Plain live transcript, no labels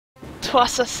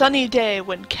'Twas a sunny day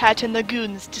when Cat and the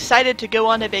goons decided to go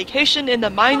on a vacation in the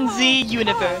MineZ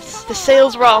universe. The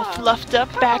sails were all fluffed up,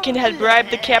 Bakken had bribed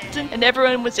the captain, and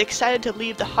everyone was excited to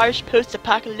leave the harsh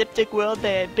post-apocalyptic world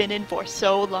they had been in for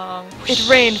so long. It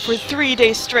rained for 3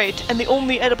 days straight, and the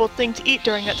only edible thing to eat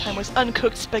during that time was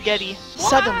uncooked spaghetti.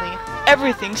 Suddenly,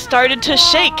 everything started to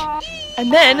shake,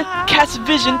 and then Cat's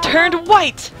vision turned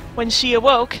white. When she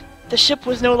awoke, the ship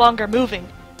was no longer moving.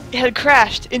 It had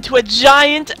crashed into a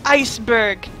giant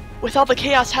iceberg. With all the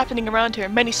chaos happening around her,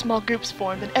 many small groups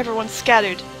formed and everyone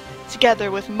scattered.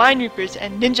 Together with Mine Reapers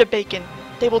and Ninja Bacon,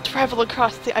 they will travel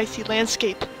across the icy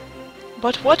landscape.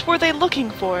 But what were they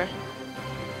looking for?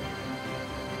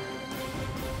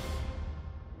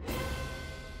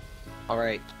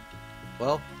 Alright.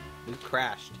 Well, we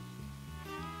crashed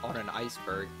on an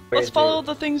iceberg. Let's follow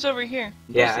the things over here.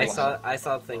 Yeah, I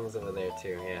saw things over there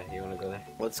too. Yeah, you wanna go there?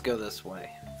 Let's go this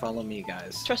way. Follow me,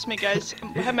 guys. Trust me, guys.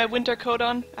 I have my winter coat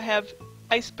on. I have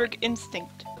iceberg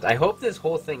instinct. I hope this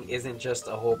whole thing isn't just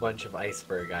a whole bunch of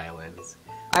iceberg islands.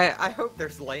 I hope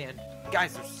there's land.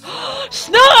 Guys, there's snow.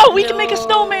 Snow! We can make a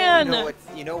snowman!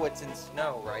 You know what's in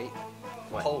snow, right?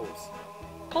 What? Poles.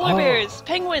 Polar bears,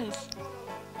 penguins.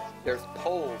 There's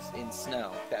poles in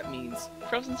snow. That means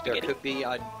Frozen there spaghetti. could be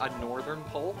a northern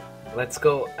pole. Let's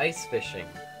go ice fishing.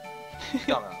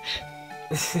 Shut up.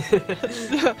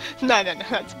 No,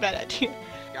 that's a bad idea.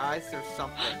 Guys, there's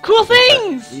something. Cool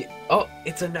things! Oh,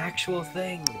 it's an actual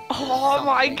thing. Oh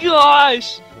my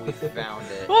gosh! We found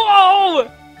it. Whoa!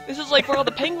 This is like where all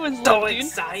the penguins So live, dude.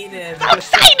 excited! So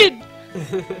excited!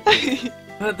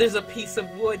 There's a piece of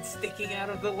wood sticking out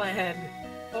of the land.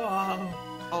 Oh.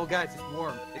 Oh, guys, it's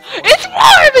warm. It's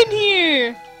warm in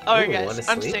here! Alright, Ooh, guys, wanna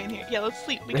I'm sleep? staying here. Yeah, let's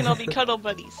sleep. We can all be cuddle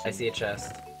buddies. I see a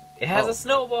chest. It has a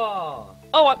snowball!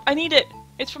 Oh, I need it.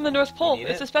 It's from the North Pole. need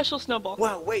It's it? a special snowball.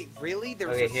 Wow, wait, really?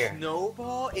 There's Okay, a here.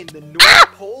 snowball in the North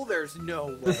Pole? There's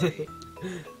no way.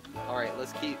 Alright,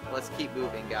 let's keep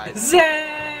moving, guys.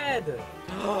 Zed!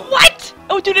 What?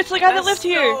 Oh, dude, it's the guy that lived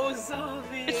here.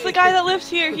 Zombie. It's the guy that lives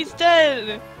here. He's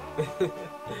dead.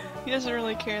 He doesn't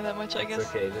really care that much, I guess. It's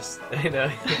okay, just I know.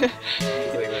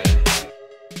 He's like that.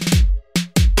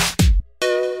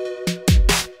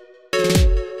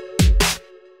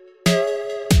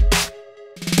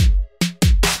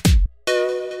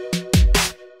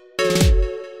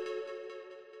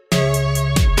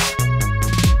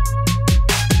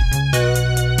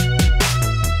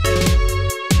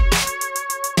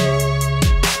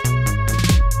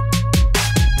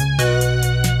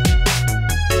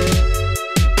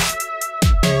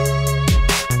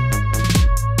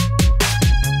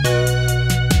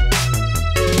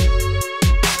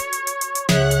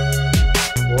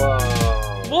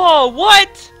 Whoa,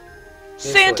 what?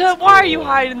 This Santa, looks why are you cool.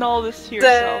 hiding all this to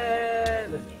yourself?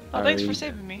 Zed! Oh, thanks for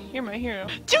saving me. You're my hero.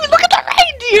 Dude, look at the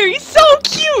reindeer! He's so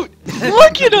cute!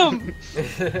 Look at him!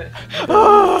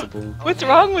 What's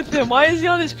wrong with him? Why is he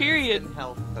on his period?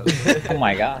 Oh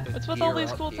my god. What's with all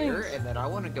these cool things? And then I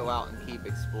want to go out and keep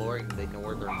exploring the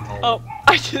northern pole. Oh,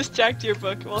 I just jacked your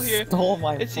book. Well, here. Stole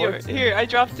my It's yours. fortune. Here, I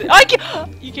dropped it. I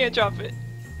can't! You can't drop it.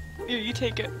 Here, you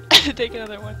take it. Take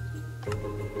another one.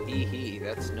 Hee hee,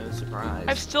 that's no surprise.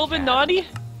 I've still been naughty?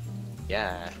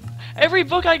 Yeah. Every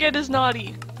book I get is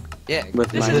naughty. Yeah.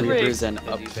 With This Mine is Reapers rigged. and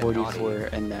Up You've been naughty. 44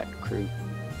 and that crew.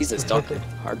 He's a stalker.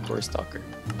 Hardcore stalker.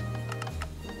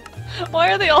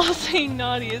 Why are they all saying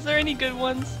naughty? Is there any good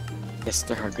ones? Yes,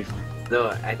 there are good ones. No,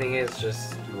 I think it's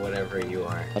just whatever you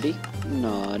are. Naughty?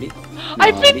 Naughty.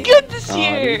 I've been naughty, good this naughty,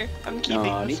 year! I'm keeping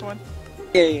naughty. this one.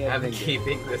 Yeah, I'm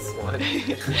keeping this one.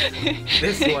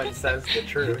 This one says the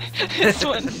truth. This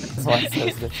one. This one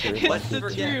says the truth. It's the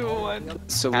true one.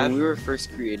 So when we were first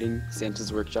creating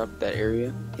Santa's workshop, that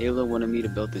area, Halo wanted me to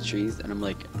build the trees, and I'm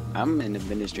like, I'm an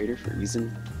administrator for a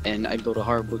reason, and I built a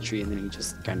horrible tree, and then he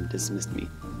just kind of dismissed me.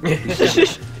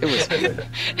 It was weird.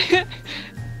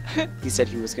 He said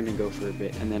he was gonna go for a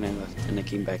bit, and then I left, and I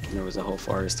came back, and there was a whole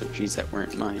forest of trees that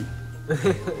weren't mine.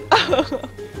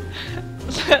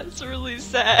 That's really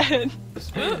sad.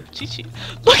 Ooh, Chi-Chi.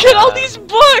 Look at all these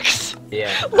books!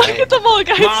 Yeah. Look at them all,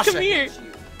 guys, Masha, come here!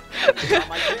 Not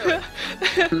my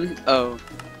favorite. Oh,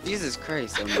 Jesus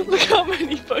Christ! Oh my Look God. how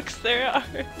many books there are.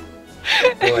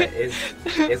 What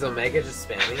is Omega just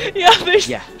spamming it? Yeah, there's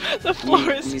Yeah. the floor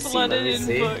Let is me see, flooded let me in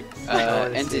see. books.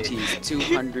 Entities,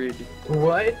 200.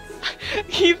 What?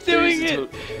 Keep doing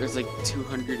it. There's like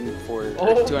 204,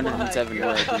 Oh or 207 where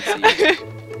I can see.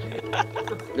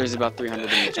 There's about 300 in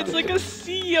the It's chunk. like a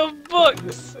sea of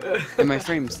books. And my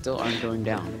frames still aren't going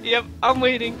down. Yep, I'm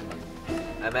waiting.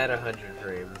 I'm at 100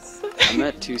 frames. I'm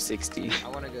at 260. I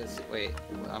want to go. Wait,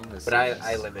 I'm gonna. But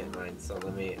I limit mine, so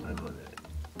let me unlimit it.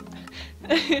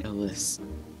 List.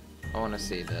 I want to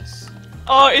see this.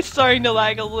 Oh, it's starting to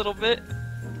lag a little bit.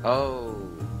 Oh.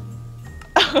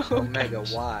 Oh, Omega,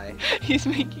 gosh. why? He's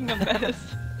making a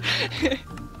mess.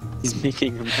 He's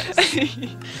making a mess.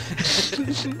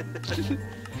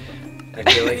 I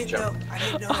feel like jump. I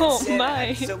didn't know Oh, that Santa my.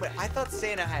 had so many. I thought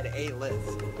Santa had a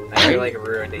list. I feel like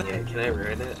ruining it. Can I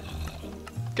ruin it?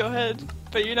 Go ahead,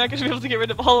 but you're not gonna be able to get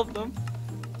rid of all of them.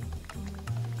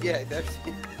 Yeah, there's.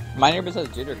 My neighbor says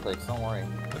jitter clicks, don't worry.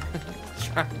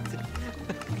 trying to-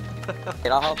 Okay,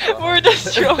 I'll help you. We're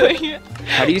destroying it.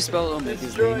 How do you spell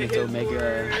Omega's name? It's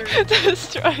Omega.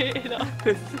 Destroy it all.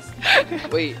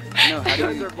 Wait, no. How do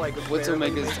guys you? are, like, What's barely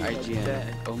Omega's making it IGN?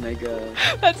 dead. Omega.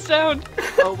 That sound.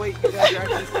 Oh wait, you guys are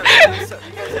actually starting to do something.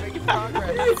 You guys are making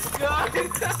progress.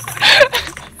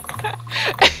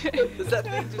 Does that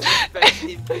thing just expect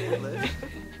infinite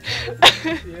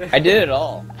list? I did it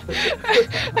all.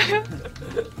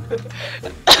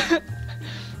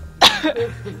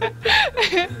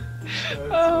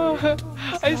 Oh,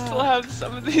 I still have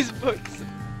some of these books.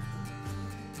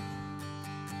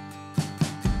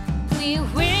 We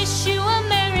wish you a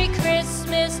Merry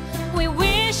Christmas. We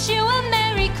wish you a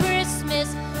Merry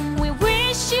Christmas. We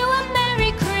wish you a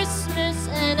Merry Christmas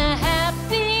and a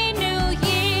Happy New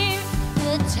Year.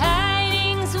 The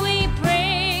tidings we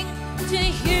bring to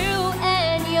you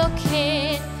and your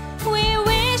kid. We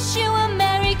wish you a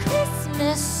Merry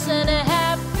Christmas and a